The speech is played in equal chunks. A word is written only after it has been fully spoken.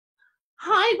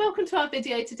Hi, welcome to our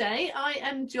video today. I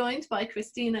am joined by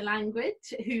Christina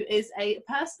Langridge, who is a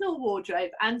personal wardrobe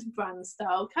and brand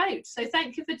style coach. So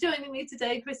thank you for joining me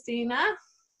today, Christina.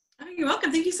 Oh, you're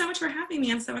welcome. Thank you so much for having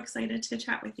me. I'm so excited to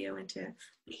chat with you and to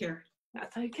be here.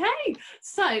 That's okay.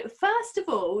 So first of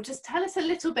all, just tell us a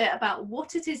little bit about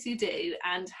what it is you do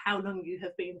and how long you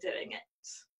have been doing it.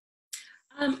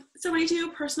 So I do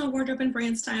personal wardrobe and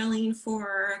brand styling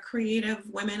for creative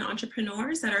women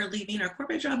entrepreneurs that are leaving their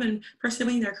corporate job and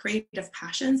pursuing their creative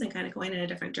passions and kind of going in a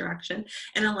different direction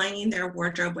and aligning their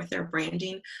wardrobe with their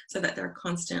branding so that they're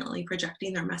constantly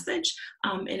projecting their message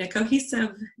in a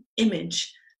cohesive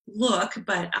image look,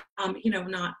 but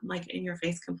not like in your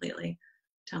face completely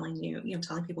telling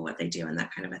telling people what they do and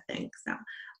that kind of a thing. So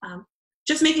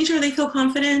just making sure they feel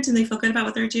confident and they feel good about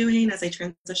what they're doing as they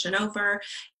transition over.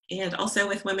 And also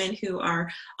with women who are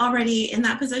already in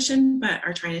that position, but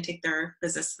are trying to take their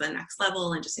business to the next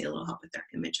level and just need a little help with their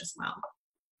image as well.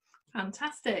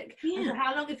 Fantastic. Yeah. And so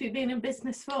how long have you been in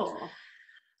business for?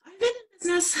 I've been in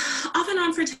business off and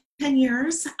on for 10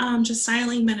 years, just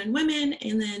styling men and women,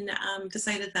 and then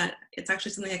decided that it's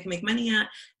actually something I can make money at,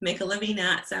 make a living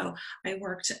at. So I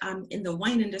worked in the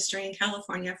wine industry in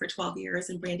California for 12 years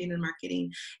in branding and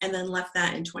marketing, and then left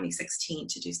that in 2016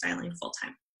 to do styling full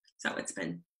time. So it's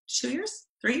been 3 years,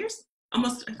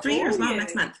 almost 3 years. Wow,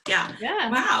 next month. Yeah.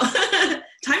 Wow.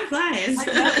 Time flies. I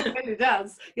know, it really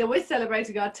does. Yeah, we're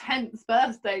celebrating our 10th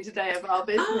birthday today of our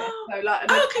business.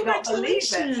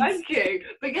 Congratulations. Thank you.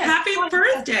 But yeah, happy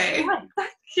birthday.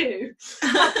 Thank you.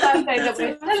 Our birthday that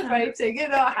we're celebrating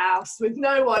in our house with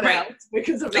no one else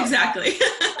because of exactly.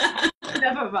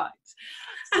 Never mind.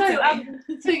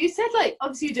 So you said, like,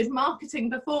 obviously you did marketing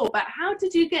before, but how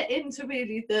did you get into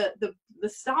really the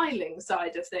styling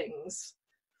side of things?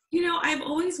 I've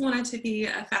always wanted to be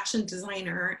a fashion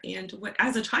designer, and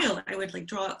as a child, I would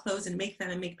draw out clothes and make them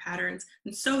and make patterns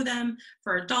and sew them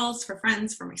for adults, for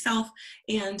friends, for myself.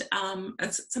 And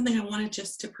it's something I wanted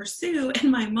just to pursue.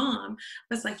 And my mom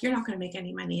was like, "You're not going to make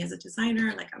any money as a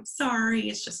designer. I'm sorry.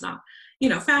 It's just not,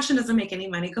 fashion doesn't make any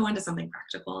money. Go into something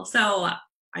practical." So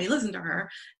I listened to her.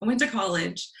 I went to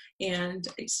college and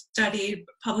I studied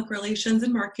public relations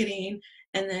and marketing.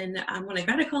 And then when I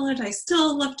got to college, I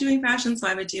still loved doing fashion. So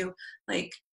I would do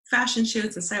fashion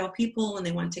shoots and style people when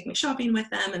they want to take me shopping with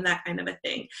them and that kind of a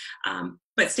thing.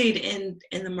 But stayed in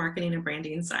the marketing and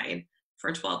branding side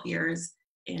for 12 years.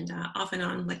 And off and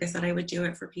on, like I said, I would do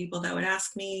it for people that would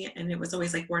ask me. And it was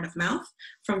always word of mouth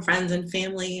from friends and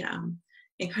family, and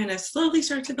kind of slowly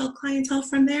started to build clientele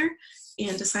from there.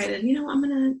 And decided,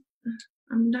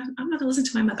 I'm not gonna listen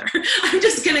to my mother. I'm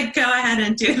just gonna go ahead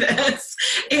and do this.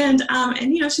 And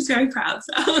she's very proud.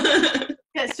 So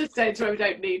it's just stage where we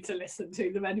don't need to listen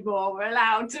to them anymore. We're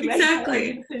allowed to make our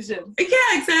own decisions.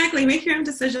 Yeah, exactly. Make your own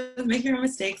decisions, make your own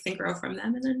mistakes, and grow from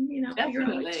them. And then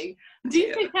definitely. Do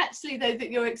you think actually though that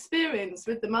your experience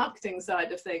with the marketing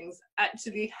side of things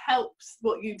actually helps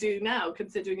what you do now,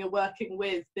 considering you're working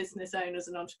with business owners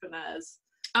and entrepreneurs?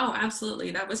 Oh,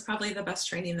 absolutely. That was probably the best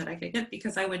training that I could get,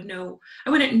 because I wouldn't know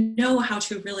how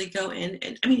to really go in.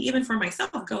 And I mean, even for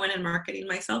myself, go in and marketing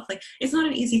myself, it's not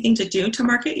an easy thing to do, to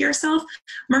market yourself.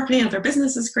 Marketing other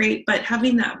business is great, but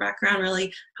having that background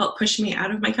really helped push me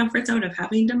out of my comfort zone of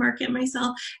having to market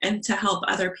myself, and to help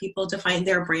other people define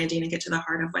their branding and get to the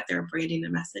heart of what their branding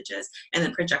and message is, and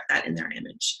then project that in their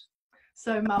image.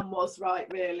 So mum was right,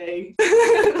 really.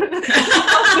 Kinda.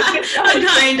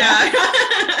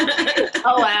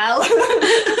 Oh well.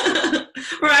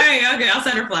 Right. Okay. I'll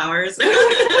send her flowers.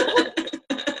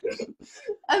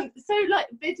 So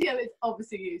video is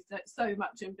obviously used so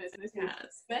much in business, yes,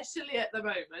 especially at the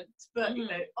moment. But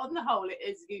on the whole, it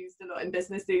is used a lot in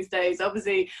business these days.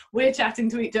 Obviously, we're chatting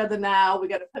to each other now. We're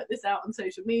going to put this out on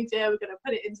social media. We're going to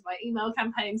put it into my email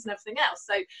campaigns and everything else.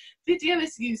 So video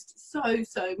is used so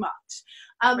much.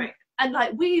 Right. And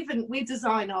we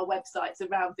design our websites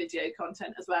around video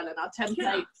content as well, and our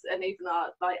templates and even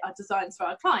our designs for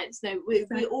our clients.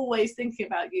 We're always thinking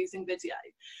about using video.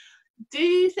 Do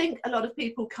you think a lot of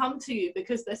people come to you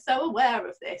because they're so aware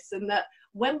of this, and that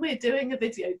when we're doing a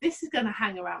video, this is going to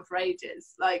hang around for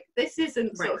ages? This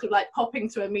isn't sort of popping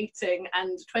to a meeting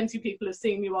and 20 people have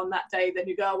seen you on that day, then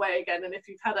you go away again, and if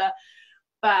you've had a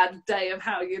bad day of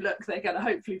how you look, they're going to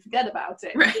hopefully forget about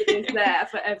it. Right. It is there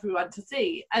for everyone to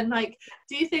see. And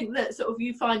do you think that sort of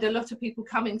you find a lot of people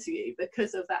coming to you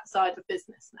because of that side of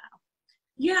business now?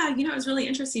 Yeah, it was really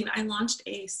interesting. I launched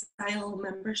a style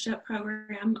membership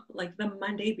program the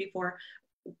Monday before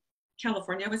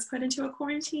California was put into a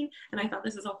quarantine. And I thought,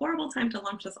 this is a horrible time to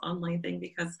launch this online thing,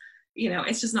 because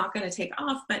it's just not going to take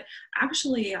off. But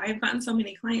actually, I've gotten so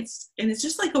many clients, and it's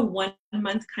just a 1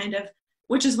 month kind of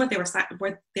which is what they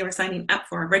were signing up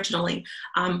for originally.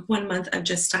 1 month of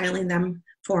just styling them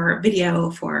for video,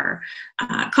 for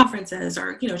conferences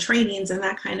or, you know, trainings and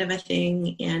that kind of a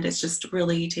thing. And it's just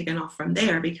really taken off from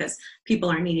there because people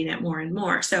are needing it more and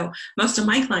more. So most of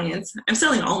my clients, I'm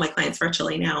selling all my clients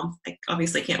virtually now. I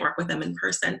obviously can't work with them in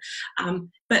person.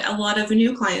 But a lot of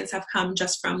new clients have come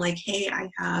just from like, hey, I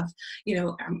have, you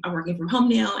know, I'm working from home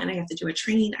now and I have to do a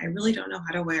training. I really don't know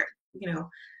how to wear, you know,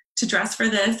 to dress for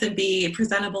this and be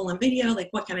presentable in video. Like,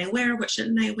 what can I wear? What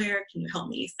shouldn't I wear? Can you help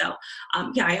me? So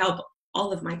yeah, I help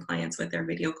all of my clients with their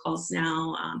video calls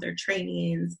now, their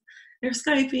trainings, their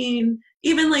Skyping,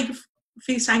 even like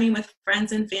FaceTiming with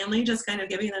friends and family, just kind of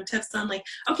giving them tips on like,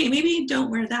 okay, maybe don't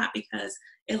wear that because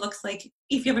it looks like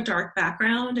if you have a dark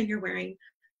background and you're wearing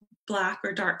black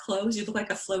or dark clothes, you look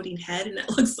like a floating head and it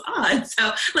looks odd.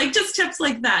 So like just tips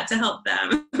like that to help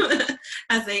them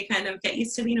as they kind of get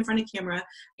used to being in front of camera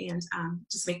and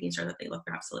just making sure that they look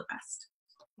their absolute best.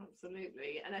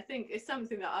 Absolutely. And I think it's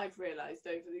something that I've realized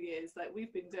over the years, like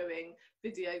we've been doing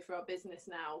video for our business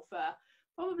now for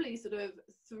probably sort of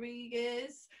 3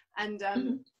 years, and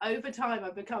over time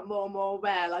I've become more and more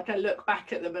aware. Like I look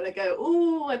back at them and I go,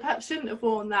 oh, I perhaps shouldn't have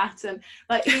worn that. And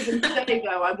like even today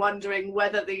though, I'm wondering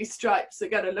whether these stripes are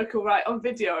going to look all right on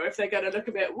video or if they're going to look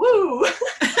a bit woo.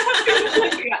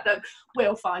 Looking at them,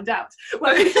 we'll find out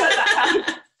when we put that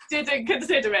out. Didn't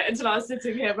consider it until I was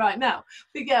sitting here right now.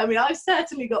 But yeah, I mean, I've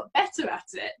certainly got better at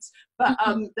it, but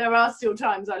there are still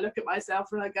times I look at myself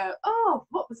and I go, oh,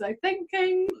 what was I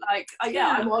thinking? Like,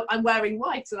 yeah, I'm wearing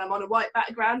white and I'm on a white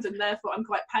background and therefore I'm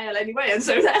quite pale anyway, and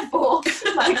so therefore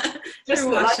like just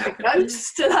look like a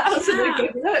ghost. That was a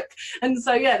good look. And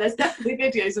so yeah, there's definitely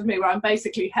videos of me where I'm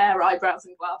basically hair, eyebrows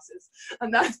and glasses,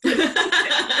 and that's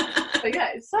but yeah,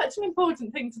 it's such an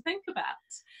important thing to think about.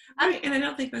 Right, and I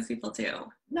don't think most people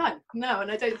do. No,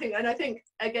 and I don't think, and I think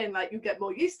again, like you get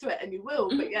more used to it and you will,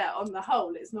 but yeah, on the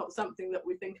whole, it's not something that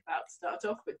we think about to start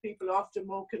off with. People are often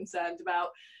more concerned about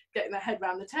getting their head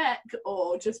around the tech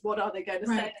or just what are they going to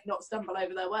say and not stumble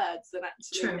over their words, and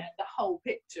actually yeah, the whole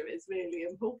picture is really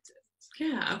important.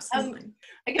 Yeah, absolutely.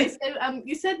 Okay, so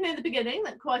you said near the beginning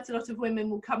that quite a lot of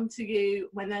women will come to you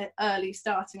when they're early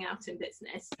starting out in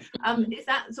business. Is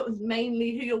that sort of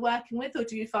mainly who you're working with, or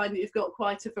do you find that you've got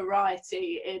quite a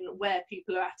variety in where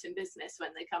people are at in business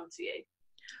when they come to you?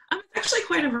 Actually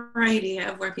quite a variety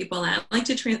of where people are. I like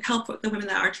to help with the women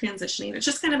that are transitioning. It's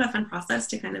just kind of a fun process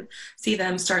to kind of see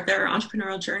them start their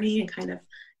entrepreneurial journey and kind of,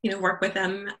 you know, work with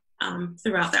them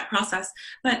throughout that process.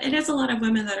 But it is a lot of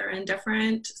women that are in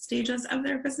different stages of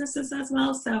their businesses as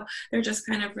well. So they're just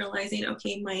kind of realizing,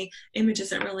 okay, my image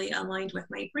isn't really aligned with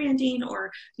my branding, or,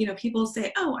 you know, people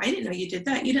say, oh, I didn't know you did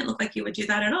that. You didn't look like you would do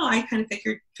that at all. I kind of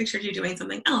pictured you doing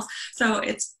something else. So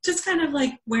it's just kind of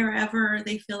like wherever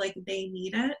they feel like they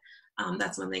need it.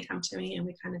 That's when they come to me and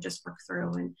we kind of just work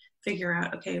through and figure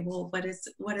out, okay, well, what is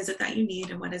it that you need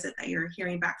and what is it that you're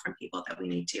hearing back from people that we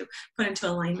need to put into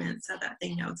alignment so that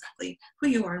they know exactly who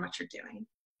you are and what you're doing.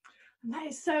 That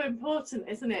is so important,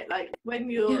 isn't it? Like when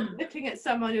you're looking at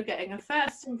someone, you're getting a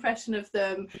first impression of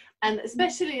them, and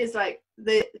especially as like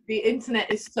the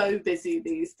internet is so busy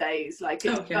these days, like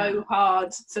it's so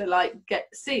hard to like get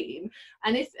seen.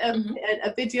 And if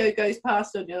a video goes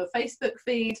past on your Facebook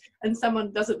feed and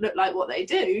someone doesn't look like what they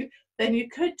do, then you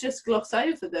could just gloss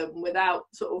over them without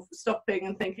sort of stopping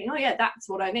and thinking, oh yeah, that's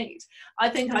what I need. I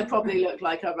think I probably look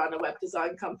like I run a web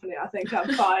design company. I think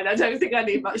I'm fine. I don't think I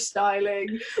need much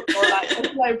styling, or like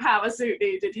there's no power suit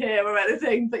needed here or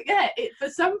anything. But yeah, for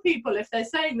some people, if they're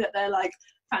saying that they're like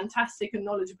fantastic and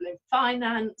knowledgeable in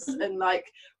finance and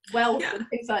like wealth and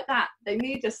things like that, they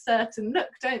need a certain look,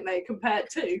 don't they, compared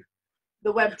to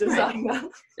the web designer.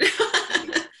 Well,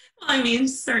 I mean,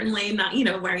 certainly not, you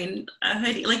know, wearing a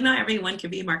hoodie. Like not everyone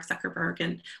can be Mark Zuckerberg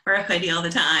and wear a hoodie all the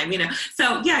time, you know.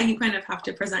 So yeah, you kind of have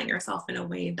to present yourself in a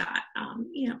way that,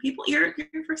 you know, people, your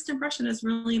first impression is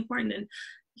really important, and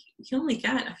you only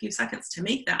get a few seconds to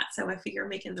make that. So if you're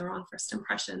making the wrong first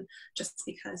impression just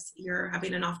because you're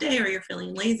having an off day or you're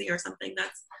feeling lazy or something,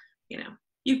 that's, you know,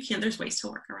 there's ways to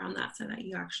work around that so that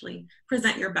you actually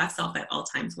present your best self at all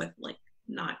times with like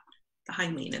not the high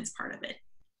maintenance part of it.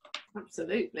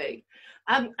 Absolutely.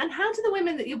 And how do the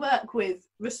women that you work with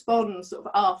respond sort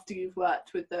of after you've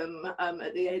worked with them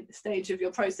at the stage of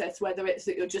your process, whether it's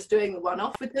that you're just doing the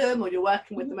one-off with them or you're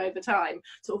working with them over time?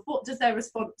 Sort of what does their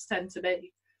response tend to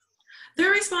be?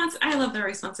 Their response, I love their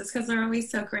responses because they're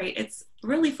always so great. It's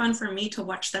really fun for me to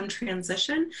watch them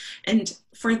transition and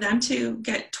for them to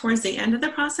get towards the end of the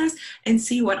process and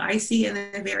see what I see in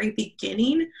the very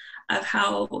beginning of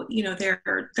how, you know,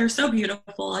 they're so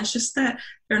beautiful. It's just that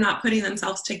they're not putting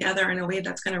themselves together in a way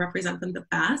that's going to represent them the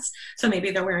best. So maybe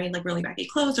they're wearing like really baggy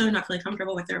clothes, or they're not feeling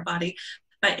comfortable with their body,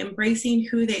 but embracing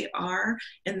who they are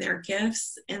and their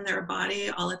gifts and their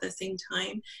body all at the same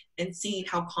time, and seeing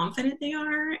how confident they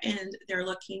are, and they're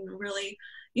looking really,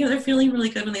 you know, they're feeling really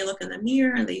good when they look in the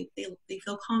mirror, and they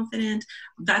feel confident.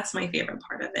 That's my favorite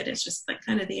part of it. It's just like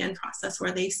kind of the end process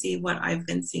where they see what I've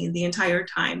been seeing the entire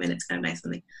time, and it's kind of nice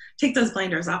when they take those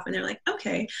blinders off and they're like,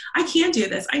 okay, I can do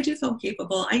this. I do feel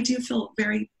capable. I do feel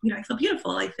very, you know, I feel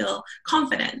beautiful. I feel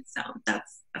confident. So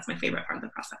that's my favorite part of the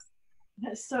process.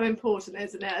 That's so important,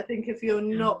 isn't it? I think if you're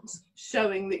not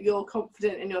showing that you're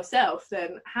confident in yourself,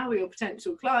 then how are your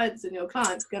potential clients and your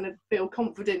clients going to feel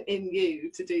confident in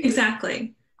you to do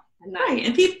exactly and right?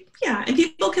 And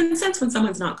people can sense when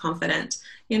someone's not confident.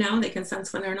 You know, they can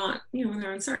sense when they're not, you know, when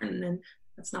they're uncertain, and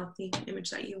that's not the image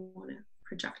that you want to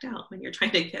project out when you're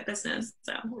trying to get business.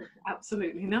 So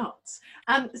absolutely not.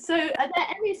 So are there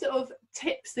any sort of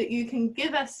tips that you can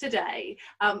give us today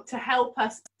to help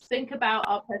us think about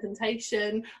our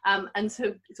presentation and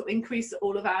to sort of increase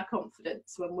all of our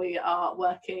confidence when we are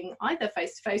working either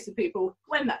face to face with people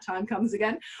when that time comes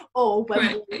again, or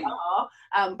when we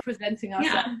are presenting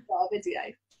ourselves for our video?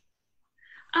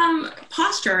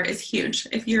 Posture is huge.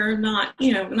 If you're not,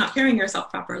 you know, not carrying yourself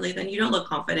properly, then you don't look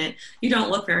confident. You don't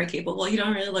look very capable. You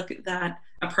don't really look that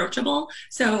approachable.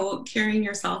 So carrying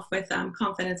yourself with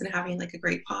confidence and having like a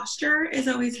great posture is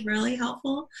always really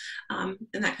helpful. And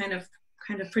that kind of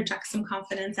projects some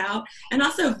confidence out. And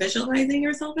also visualizing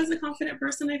yourself as a confident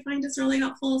person, I find, is really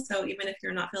helpful. So even if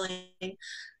you're not feeling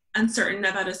uncertain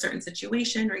about a certain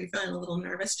situation, or you're feeling a little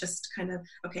nervous, just kind of,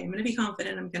 okay, I'm going to be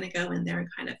confident. I'm going to go in there, and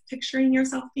kind of picturing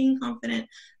yourself being confident.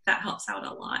 That helps out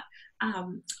a lot.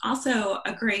 Also,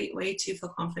 a great way to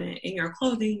feel confident in your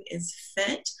clothing is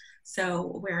fit.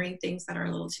 So wearing things that are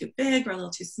a little too big or a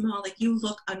little too small, like you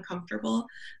look uncomfortable.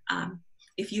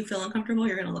 If you feel uncomfortable,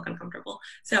 you're going to look uncomfortable.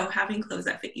 So having clothes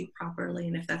that fit you properly,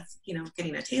 and if that's, you know,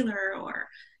 getting a tailor, or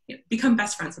become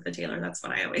best friends with the tailor. That's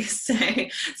what I always say,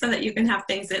 so that you can have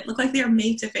things that look like they're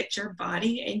made to fit your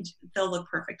body, and they'll look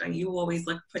perfect on you. You always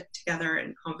look put together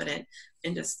and confident,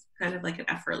 and just kind of like an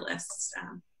effortless,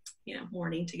 you know,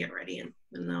 morning to get ready, and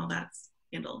all that's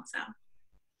handled. So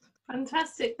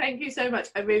fantastic. Thank you so much.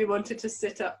 I really wanted to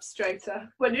sit up straighter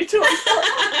when you talked.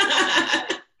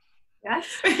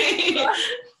 Yes.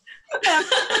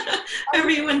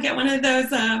 Everyone get one of those,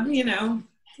 you know,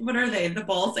 what are they? The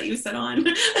balls that you sit on?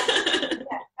 Yeah,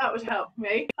 that would help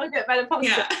me. I'll get better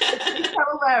posture. Yeah. I'm so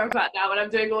aware of that now when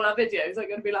I'm doing all our videos. I'm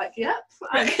going to be like, yep.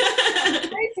 Right.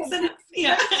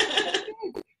 Yeah.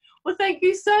 Well, thank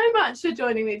you so much for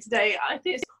joining me today. I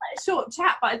think it's quite a short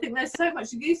chat, but I think there's so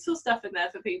much useful stuff in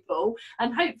there for people.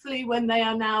 And hopefully when they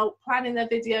are now planning their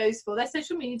videos for their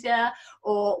social media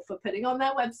or for putting on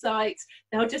their website,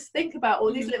 they'll just think about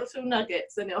all these little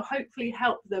nuggets, and it'll hopefully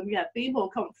help them be more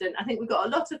confident. I think we've got a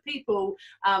lot of people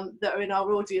that are in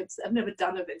our audience that have never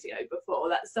done a video before.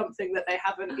 That's something that they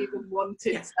haven't even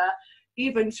wanted to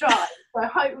even try. So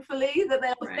hopefully that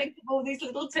they'll think of all these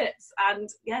little tips, and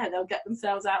they'll get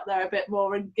themselves out there a bit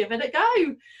more and give it a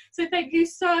go. So thank you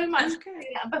so much.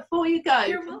 Before you go,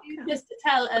 can you just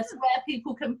tell us where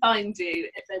people can find you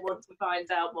if they want to find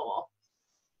out more?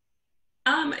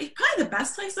 Probably the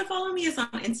best place to follow me is on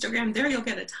Instagram. There you'll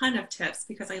get a ton of tips,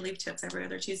 because I leave tips every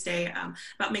other Tuesday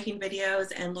about making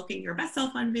videos and looking your best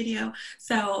self on video.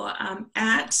 So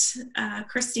at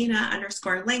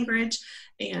Christina_Langridge,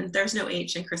 and there's no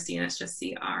H in Christina, it's just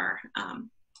CR.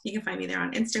 You can find me there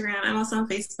on Instagram. I'm also on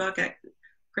Facebook at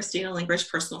Christina Langridge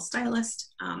Personal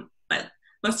Stylist. But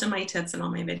most of my tips and all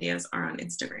my videos are on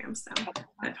Instagram, so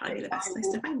that'd probably be the best place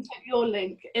to find me. Put your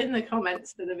link in the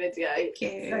comments to the video, Thank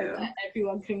you. So that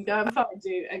everyone can go and find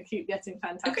you and keep getting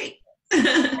fantastic. Okay.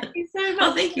 Thank you so much.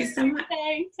 Well, thank you so much.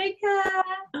 Take care.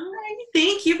 Oh,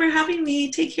 thank you for having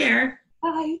me. Take care.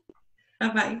 Bye.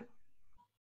 Bye-bye.